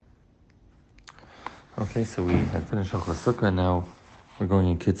Okay, so we had finished Achla Sukkah, and now we're going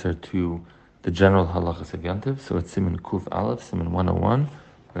in Kitzur to the general halachas of Yantiv. So it's Siman Kuf Aleph, Siman 101.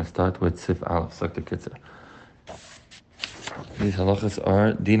 We're going to start with Sif Aleph, Sukkah Kitzur. These halachas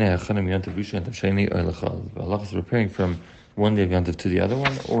are דיני, הכנה מיyantiv ראשון, yantiv sheni, or לחול. The halachas are preparing from one day of Yantiv to the other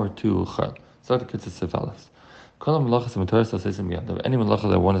one, or to לחול. Sukkah Kitzur Sif Aleph. Any malacha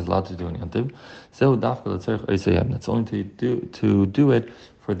that one is allowed to do in Yantiv, that's only to do it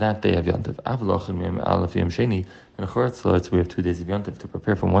for that day of Yantiv. And we have 2 days of Yantiv to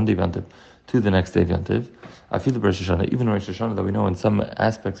prepare from one day of Yantiv to the next day of Yantiv. I feel the Rosh Hashanah, even Rosh Hashanah, that we know in some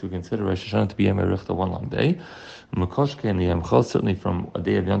aspects we consider Rosh Hashanah to be Yom Erichta, one long day. Certainly from a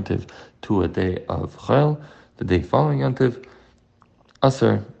day of Yantiv to a day of Chol, the day following Yantiv,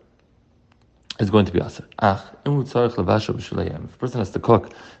 Asr is going to be Asr. If a person has to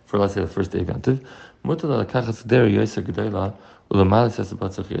cook for, let's say, the first day of Yantiv,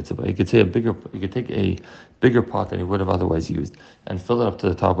 you could take a bigger pot than he would have otherwise used and fill it up to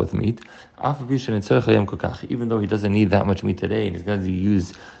the top with meat. Even though he doesn't need that much meat today, and he's going to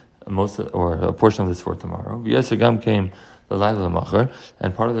use or a portion of this for tomorrow. Came the Laila,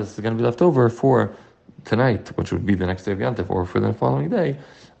 and part of this is going to be left over for tonight, which would be the next day of Yantiv, or for the following day.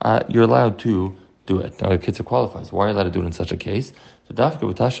 You're allowed to do it. Now the Kitzur qualifies. Why are you allowed to do it in such a case?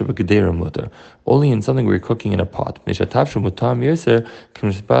 Only in something where you're cooking in a pot. Because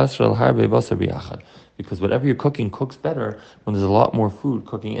whatever you're cooking cooks better when there's a lot more food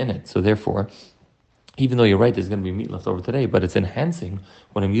cooking in it. So therefore, even though you're right, there's going to be meat left over today, but it's enhancing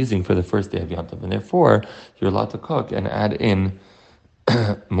what I'm using for the first day of Yantiv. And therefore, you're allowed to cook and add in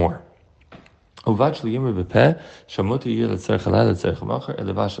more. But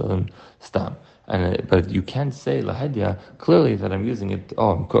you can't say lahadya clearly that I'm using it.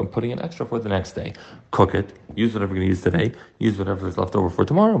 I'm putting in extra for the next day. Cook it. Use whatever you're going to use today. Use whatever is left over for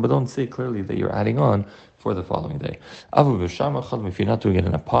tomorrow. But don't say clearly that you're adding on for the following day. If you're not doing it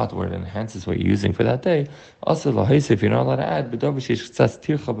in a pot where it enhances what you're using for that day, also if you're not allowed to add, if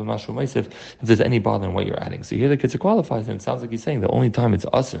there's any bother in what you're adding. So here the Kitzur qualifies, and it sounds like he's saying the only time it's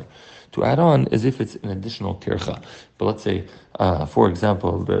asr to add on is if it's an additional tircha. But let's say, for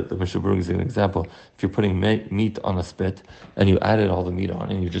example, the Mishnah brings an example. If you're putting meat on a spit and you added all the meat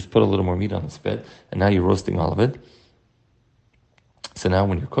on, and you just put a little more meat on the spit, and now you're roasting all of it. So now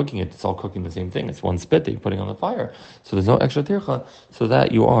when you're cooking it, it's all cooking the same thing. It's one spit that you're putting on the fire. So there's no extra tircha. So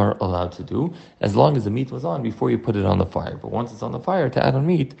that you are allowed to do, as long as the meat was on before you put it on the fire. But once it's on the fire, to add on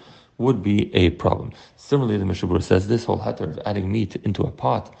meat would be a problem. Similarly, the Mishnah says this whole heter of adding meat into a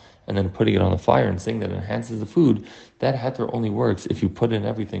pot and then putting it on the fire and saying that it enhances the food, that heter only works if you put in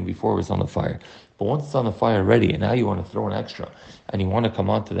everything before it was on the fire. But once it's on the fire ready, and now you want to throw an extra, and you want to come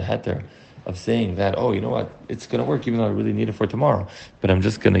on to the heter of saying that, you know what, it's going to work even though I really need it for tomorrow, but I'm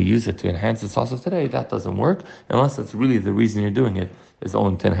just going to use it to enhance the sauce of today, that doesn't work, unless that's really the reason you're doing it, is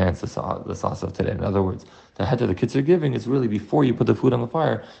only to enhance the sauce of today. In other words, the heter the Kitzur are giving is really before you put the food on the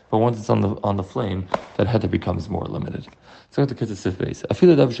fire, but once it's on the flame, that heter becomes more limited. So the Kitzur Sif base.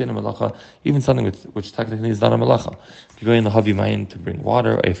 Even something which technically is not a malacha. If you go in the Havi Mayin to bring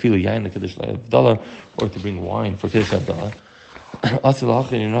water, or afilu yain the Kiddush Avdalah, or to bring wine for Kiddush Avdalah,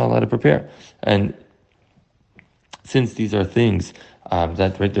 you're not allowed to prepare. And since these are things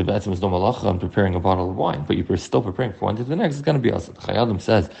that right there, that's no malacha, I'm preparing a bottle of wine, but you're still preparing for one to the next, it's going to be also. The Chayadim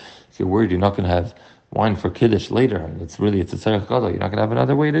says, if you're worried you're not going to have wine for Kiddush later, and it's a tzarech gadol, you're not going to have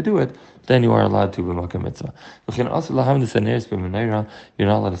another way to do it, then you are allowed to b'makom mitzvah. You're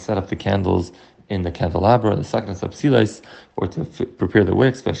not allowed to set up the candles in the candelabra, the saknas apsilas, or to prepare the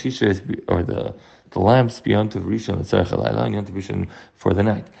wicks, or the lamps beyond to Rishon and Tzarech Halayla and Yontiv Rishon for the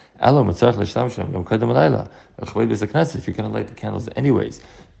night. If you're going to light the candles anyways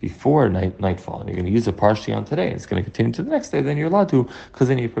before nightfall, and you're going to use it partially on today, and it's going to continue to the next day, then you're allowed to, because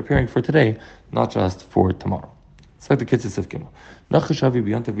then you're preparing for today, not just for tomorrow. It's like the Kitzur Sif Gimel. Nachashavi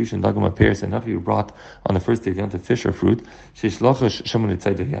b'Yontiv Rishon dagam pears, and you brought on the first day of Yontiv fish or fruit, and you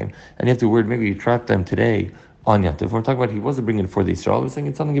have to worry maybe you trapped them today on Yantiv. We're talking about he wasn't bringing it for the Yisrael, we're saying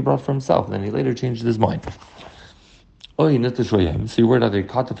it's something he brought for himself, and then he later changed his mind. So you worried either he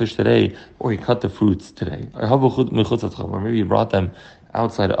caught the fish today, or he cut the fruits today. Or maybe he brought them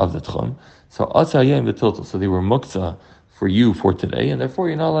outside of the Tchum. So they were muktzah for you for today, and therefore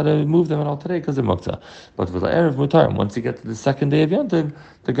you're not allowed to move them at all today because they're muktzah. But with the erev mutar, once you get to the second day of Yantiv,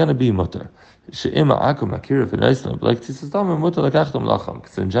 they're going to be mutar. Because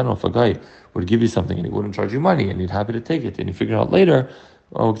in general, if a guy would give you something and he wouldn't charge you money, and he'd happy to take it, and you figure out later,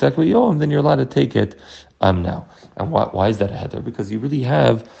 exactly what you owe him, then you're allowed to take it now. And why is that a heter? Because you really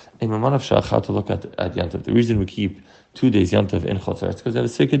have a maman of shach how to look at Yantiv. The reason we keep 2 days yantiv in Chutz La'aretz because they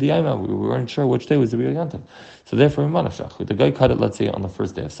was sick of the Yama. We weren't sure which day was the real yantiv. So therefore, the guy cut it, let's say, on the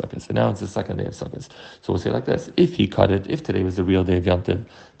first day of Sukkot, and now it's the second day of Sukkot. So we'll say like this: if he cut it, if today was the real day of yantiv,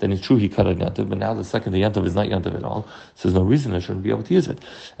 then it's true he cut it yantiv, but now the second day yantiv is not yantiv at all, so there's no reason I shouldn't be able to use it.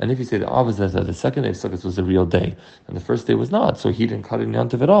 And if you say the opposite, that the second day of Sukkot was the real day, and the first day was not, so he didn't cut it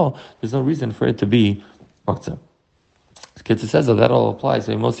yantiv at all, there's no reason for it to be maktzah. The Kitzur says that all applies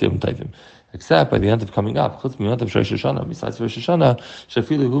to most Yom Tovim, except by the end of coming up. Besides Rosh Hashanah,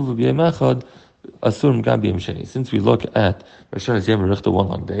 since we look at Rosh Hashanah's Yom Richter, one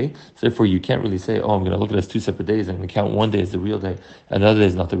long day, so therefore you can't really say, I'm going to look at it as 2 separate days and count one day as the real day and the other day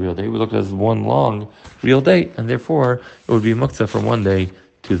is not the real day. We look at it as one long real day, and therefore it would be muktzah from one day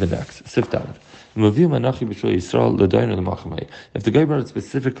to the next. Sift out. If the guy brought it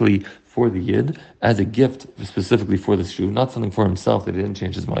specifically for the Yid, as a gift specifically for the Jew, not something for himself that he didn't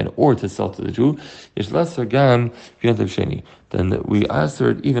change his mind, or to sell to the Jew, then we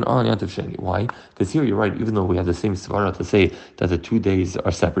answer it even on Yantav Sheni. Why? Because here you're right, even though we have the same svara to say that the 2 days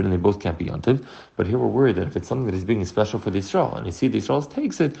are separate and they both can't be Yantav, but here we're worried that if it's something that is being special for the Yisrael, and you see the Yisrael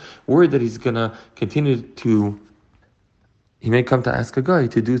takes it, worried that he's going to continue to, he may come to ask a guy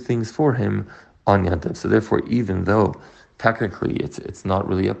to do things for him on Yantav. So therefore, even though technically it's not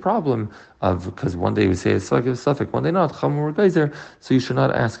really a problem because one day we say it's suffix, one day not, chamor geyser, so you should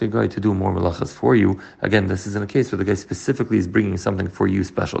not ask a guy to do more melachas for you. Again, this isn't a case where the guy specifically is bringing something for you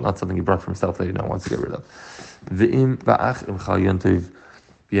special, not something he brought for himself that he now wants to get rid of. V'im va'ach im chal yantiv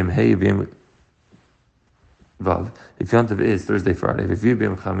v'im hei v'im Vav. If Yantav is Thursday, Friday, if you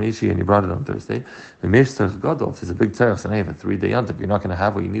b'yom chamishi and you brought it on Thursday, v'mesh tzarech gadol, if there's a big tzarech, and I have a 3-day Yantav, you're not going to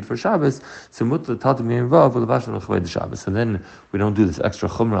have what you need for Shabbos, so mutla tatim yom vav v'levashon l'chavei Shabbos. So then we don't do this extra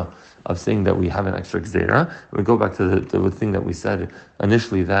chumrah of saying that we have an extra gzeira. We go back to the thing that we said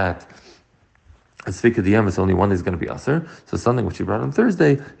initially, that as Svika Diyam is only one day is going to be Aser, so something which you brought on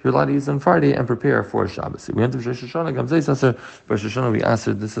Thursday, you're allowed to use on Friday and prepare for Shabbos. We enter Rosh Hashanah, Gamzei Aser, Rosh Hashanah we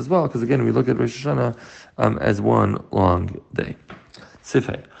answered this as well, because again we look at Rosh Hashanah as one long day.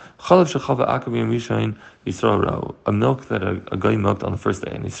 Sifei. Chalav shechava akum yom yishayin Yisrael rao. A milk that a guy milked on the first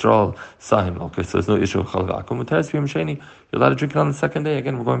day, and Yisrael saw him milk, so there's no issue with chalav akum. Muteres b'yom sheni. You're allowed to drink it on the second day.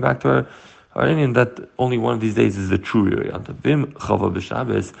 Again, we're going back to our Indian that only one of these days is the true Yantav. Vim chava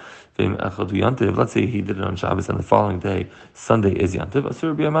b'Shabbos, vim echad Yantav. Let's say he did it on Shabbos, and the following day, Sunday is Yantav.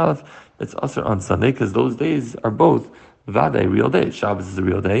 Asur b'yom aleph. It's asur on Sunday because those days are both Vade, real day. Shabbos is a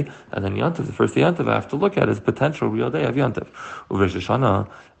real day, and then Yantav, the first day Yantav, I have to look at as potential real day of Yantav. Rosh Hashanah,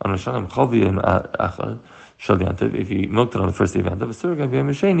 on Rosh Hashanah, Chavim Achad Shal Yantav. If you milked it on the first day of Yantav, Asur Gam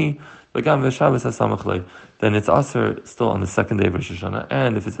B'Yom Sheni, Begam V'Shabbos Hasamach Lei. Then it's Asur still on the second day of Rosh Hashanah,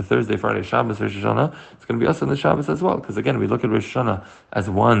 and if it's a Thursday, Friday, Shabbos, Rosh Hashanah, it's going to be Asur on the Shabbos as well. Because again, we look at Rosh Hashanah as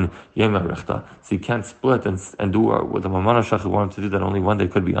one Yom Rechta, so you can't split and do what the Mamana Shach wanted to do. That only one day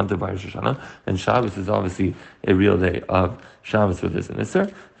could be Yantav by Rosh Hashanah, and Shabbos is obviously a real day of Shabbos with this and Isser,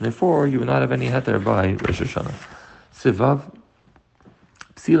 and therefore you would not have any heter by Rosh Hashanah. Sivav.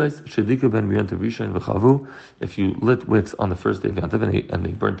 If you lit wicks on the first day of Yantav and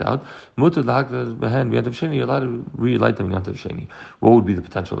they burnt out, you're allowed to relight them Yantav Sheni. What would be the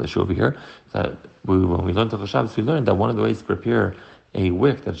potential issue over here? That when we learned Tachas Shabbos, we learned that one of the ways to prepare a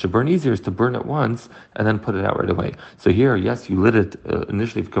wick that should burn easier is to burn it once and then put it out right away. So here, yes, you lit it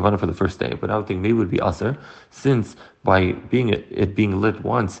initially for kavanah for the first day, but I would think maybe it would be aser, since by it being lit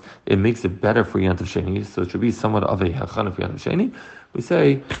once, it makes it better for Yantav Sheni, so it should be somewhat of a hakana for Yantav Sheni. We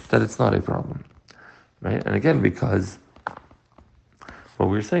say that it's not a problem, right? And again, because what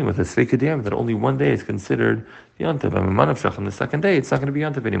we were saying with the Sveika Diyam, that only one day is considered Yantav, and Manav Shach on the second day, it's not going to be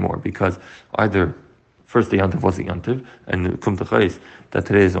Yantav anymore, because either first day Yantav wasn't Yantav, and Kum Tachais, that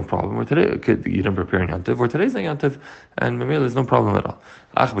today is no problem, or today you didn't prepare Yantav, or today's not Yantav, and Mamela there's no problem at all.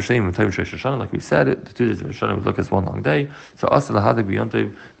 Ach b'sheim and Rosh Hashanah, like we said, the 2 days of Rosh Hashanah would look as one long day. So Asal Hadik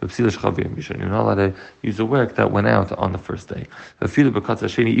b'Yantav b'Psila Shchav b'Yom Rishon. You're not allowed to use a wick that went out on the first day. V'Filu b'Katz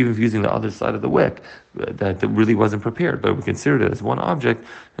Hasheni, even if using the other side of the wick that really wasn't prepared, but we considered it as one object,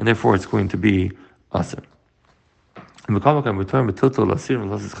 and therefore it's going to be Asr. But it doesn't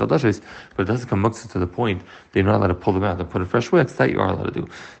come muktzah to the point that you're not allowed to pull them out and put in fresh wicks. That you are allowed to do.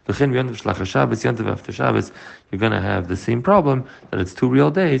 After Shabbos, you're going to have the same problem that it's 2 real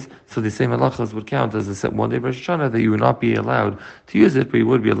days, so the same halachas would count as a one day Rosh Hashanah, that you would not be allowed to use it, but you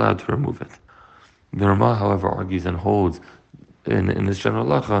would be allowed to remove it. The Ramah, however, argues and holds in this general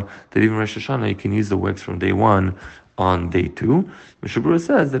halacha that even Rosh Hashanah you can use the wicks from day 1 on day 2. Mishabura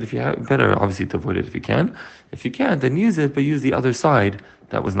says that if you have, better obviously to avoid it if you can. If you can't, then use it, but use the other side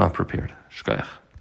that was not prepared. Shkayach.